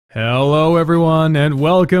Hello everyone and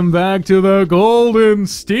welcome back to the Golden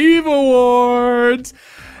Steve Awards!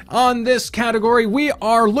 On this category, we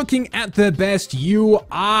are looking at the best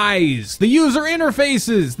UIs, the user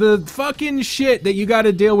interfaces, the fucking shit that you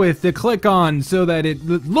gotta deal with to click on so that it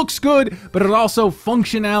looks good, but it also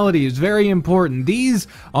functionality is very important. These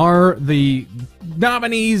are the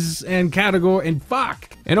nominees and category, and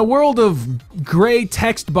fuck! In a world of gray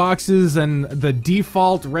text boxes and the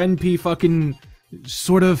default RenP fucking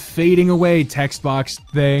sort of fading away text box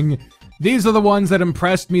thing, these are the ones that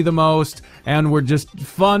impressed me the most and were just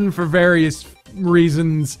fun for various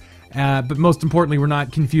reasons, but most importantly were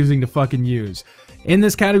not confusing to fucking use. In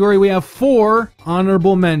this category we have 4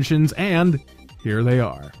 honorable mentions, and here they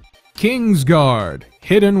are. Kingsguard,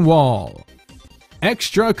 Hidden Wall,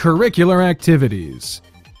 Extracurricular Activities,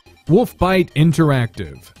 Wolfbite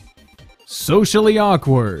Interactive, Socially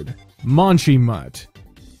Awkward, Monchi Mutt,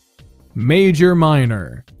 Major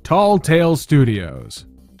Minor, Tall Tale Studios.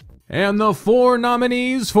 And the 4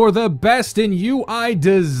 nominees for the Best in UI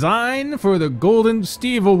Design for the Golden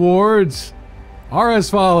Steve Awards are as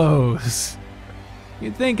follows.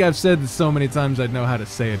 You'd think I've said this so many times I'd know how to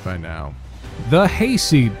say it by now. The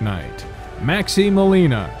Hayseed Knight, Maxi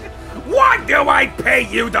Molina. Why do I pay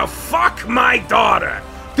you to fuck my daughter?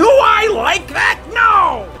 Do I like that?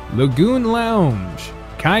 No! Lagoon Lounge,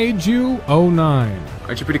 Kaiju09.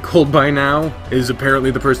 Aren't you pretty cold by now? Is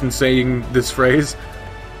apparently the person saying this phrase.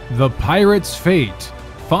 The Pirate's Fate,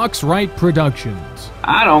 Foxrite Productions.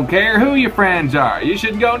 I don't care who your friends are. You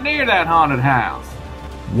shouldn't go near that haunted house.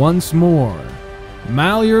 Once More,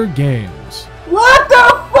 Malure Games. What the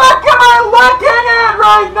fuck am I looking at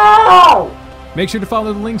right now? Make sure to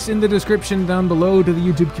follow the links in the description down below to the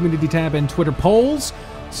YouTube community tab and Twitter polls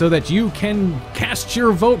so that you can cast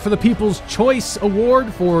your vote for the People's Choice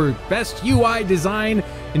Award for Best UI Design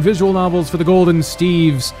in Visual Novels for the Golden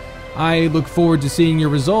Steves. I look forward to seeing your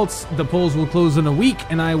results. The polls will close in a week,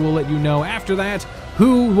 and I will let you know after that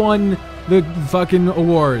who won the fucking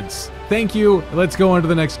awards. Thank you. Let's go on to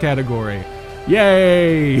the next category.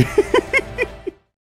 Yay!